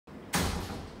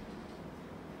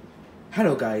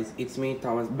Hello guys, it's me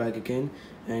Thomas back again,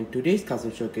 and today's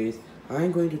custom showcase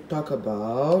I'm going to talk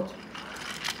about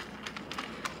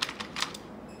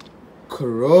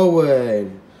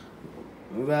Crovan.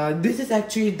 Well, this is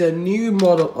actually the new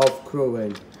model of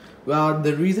Crovan. Well,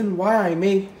 the reason why I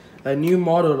made a new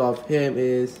model of him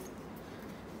is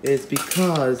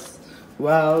because,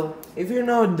 well, if you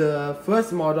know the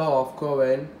first model of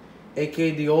Crovan,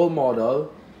 aka the old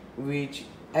model, which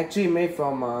actually made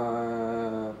from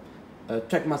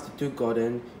Trackmaster 2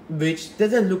 Gordon, which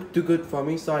doesn't look too good for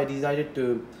me, so I decided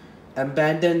to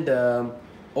abandon the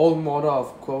old model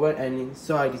of Crovan, and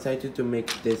so I decided to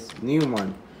make this new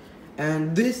one.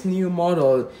 And this new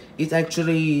model is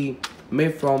actually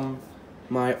made from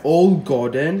my old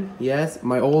Gordon. Yes,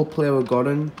 my old Plarail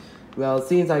Gordon. Well,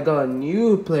 since I got a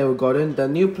new Plarail Gordon, the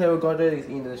new Plarail Gordon is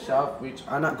in the shop, which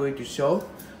I'm not going to show.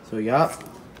 So yeah.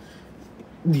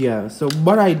 So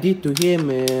what I did to him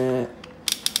is,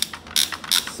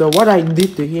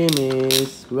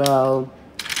 well,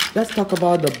 let's talk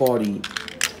about the body.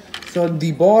 So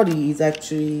the body is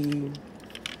actually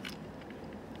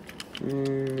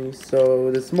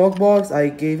so the smoke box, I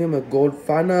gave him a gold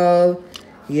funnel.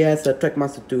 He has a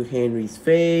Trackmaster 2 Henry's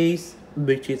face,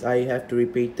 which is I have to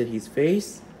repaint his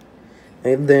face.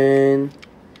 And then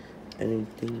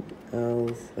anything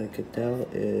else I could tell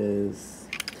is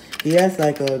he has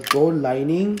like a gold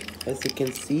lining, as you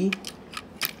can see.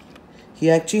 He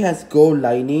actually has gold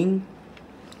lining.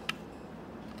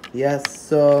 Yes,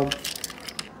 so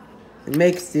it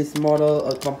makes this model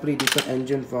a completely different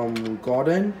engine from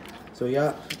Gordon. So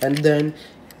yeah, and the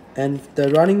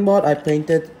running board, I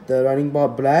painted the running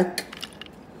board black,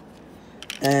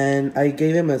 and I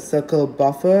gave him a circle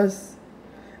buffers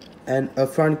and a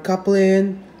front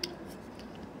coupling,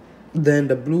 then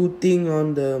the blue thing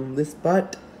on this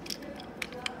part,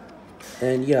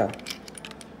 and yeah.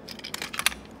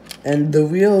 And the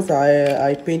wheels,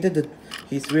 I painted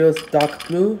his wheels dark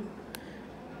blue,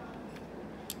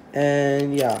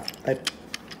 and yeah,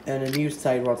 and a new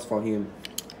side rods for him.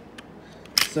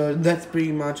 So that's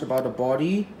pretty much about the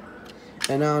body.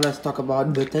 And now let's talk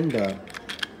about the tender.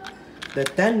 The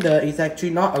tender is actually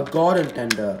not a Gordon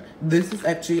tender. This is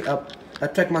actually a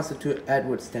Trackmaster 2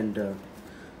 Edwards tender.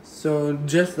 So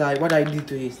just like what I did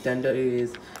to his tender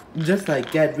is just like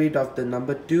get rid of the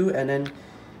number 2, and then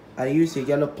I use a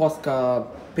yellow Posca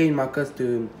paint markers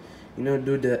to, you know,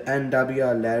 do the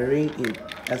NWR lettering in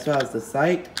as well as the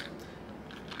side.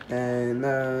 And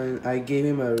I gave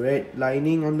him a red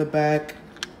lining on the back.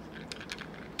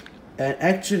 And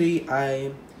actually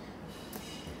I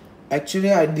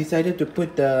decided to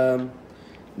put the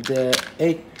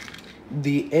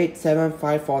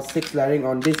 87546 lettering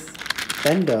on this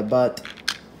fender, but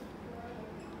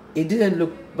it didn't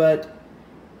look, but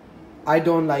I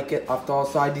don't like it after all,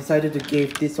 so I decided to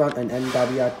give this one an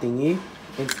NWR thingy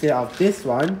instead of this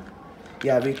one.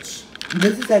 Yeah, which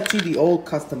this is actually the old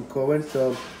custom Crovan,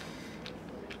 so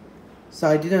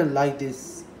I didn't like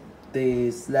this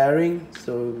lettering,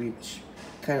 so which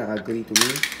kind of ugly to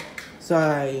me. So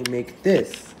I make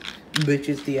this, which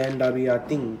is the NWR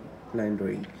thing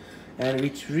lettering, and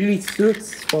which really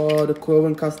suits for the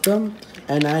Crovan custom,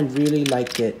 and I really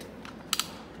like it.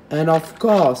 And of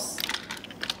course,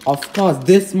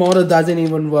 this model doesn't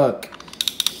even work.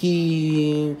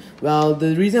 Well,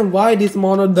 the reason why this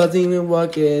model doesn't even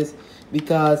work is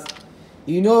because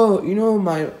you know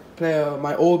my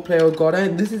old Plarail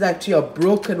Gordon, this is actually a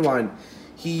broken one.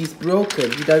 He's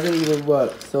broken, he doesn't even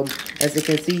work. So as you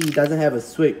can see, he doesn't have a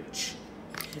switch,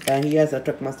 and he has a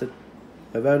Trackmaster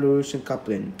Evolution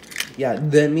coupling. Yeah,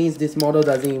 that means this model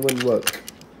doesn't even work.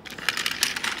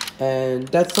 And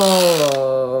that's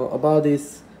all about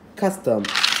this custom.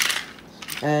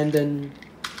 And then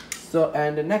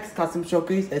the next custom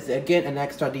showcase is again an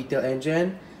extra detail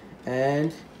engine,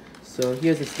 and so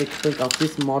here's a sneak peek of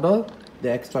this model, the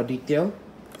extra detail.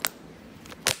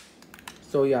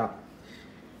 So yeah,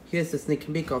 here's a sneak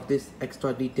peek of this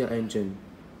extra detail engine.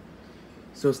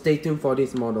 So stay tuned for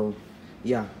this model.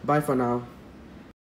 Yeah, bye for now.